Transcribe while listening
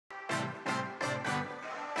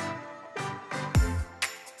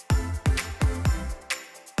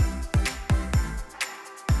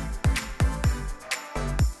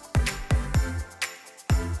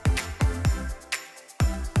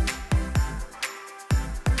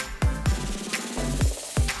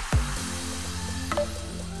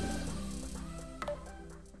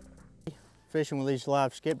fishing with these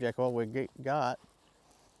live skipjack, what we got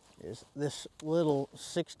is this little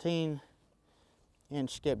 16-inch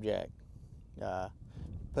skipjack.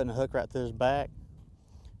 Putting a hook right through his back,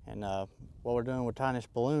 and what we're doing, we're tying this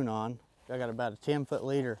balloon on. I got about a 10-foot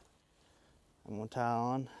leader. I'm gonna tie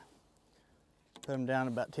on, put him down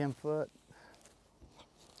about 10 foot.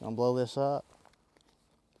 I'm gonna blow this up.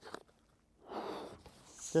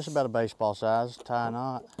 Just about a baseball size, tie a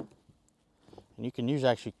knot. And you can use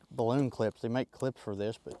actually balloon clips. They make clips for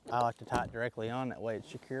this, but I like to tie it directly on, that way it's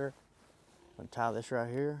secure. I'm gonna tie this right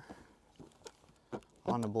here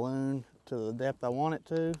on the balloon to the depth I want it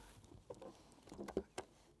to.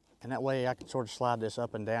 And that way I can sort of slide this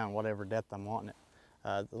up and down whatever depth I'm wanting it.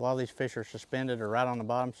 A lot of these fish are suspended or right on the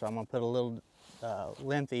bottom, so I'm gonna put a little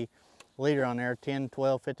lengthy leader on there, 10,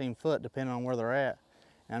 12, 15 foot, depending on where they're at.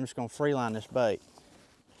 And I'm just gonna free line this bait.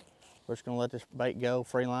 We're just gonna let this bait go,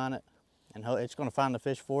 free line it, and it's gonna find the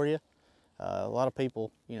fish for you. A lot of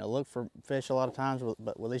people, look for fish a lot of times,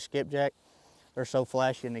 but with these skipjack, they're so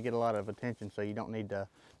flashy and they get a lot of attention, so you don't need to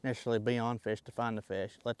necessarily be on fish to find the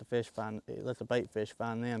fish. Let the bait fish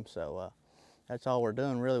find them. So that's all we're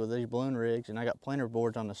doing really with these balloon rigs, and I got planer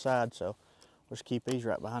boards on the side, so we'll just keep these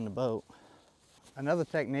right behind the boat. Another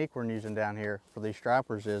technique we're using down here for these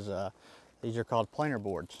stripers is these are called planer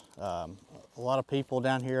boards. A lot of people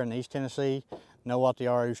down here in East Tennessee know what they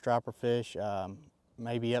are, who striper fish,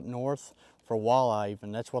 maybe up north for walleye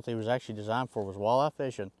even. That's what they was actually designed for, was walleye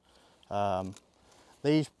fishing.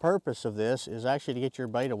 The purpose of this is actually to get your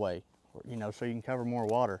bait away, so you can cover more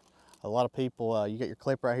water. A lot of people, you got your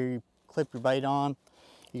clip right here, you clip your bait on,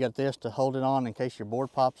 you got this to hold it on in case your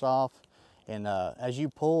board pops off, and as you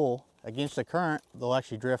pull against the current, they'll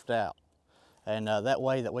actually drift out. And that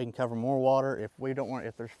way that we can cover more water. If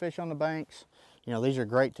there's fish on the banks, these are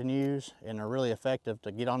great to use, and they're really effective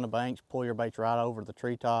to get on the banks, pull your baits right over the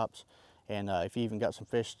treetops. And if you even got some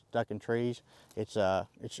fish stuck in trees, it's a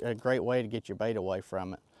great way to get your bait away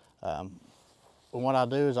from it. And what I'll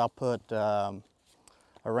do is I'll put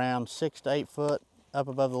around 6 to 8 foot up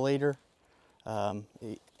above the leader. A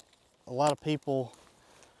lot of people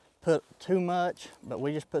put too much, but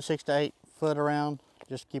we just put 6 to 8 foot around,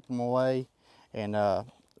 just keep them away. And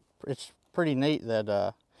it's pretty neat that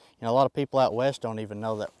a lot of people out west don't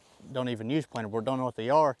even use planer board, don't know what they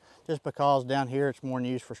are, just because down here it's more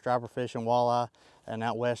used for striper fish and walleye, and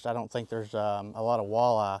out west I don't think there's a lot of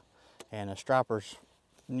walleye, and stripers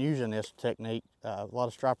using this technique, a lot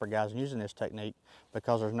of striper guys using this technique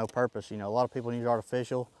because there's no purpose. A lot of people use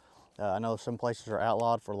artificial. I know some places are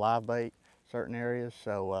outlawed for live bait, certain areas,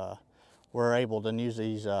 so we're able to use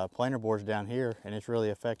these planer boards down here, and it's really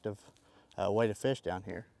effective way to fish down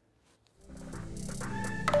here.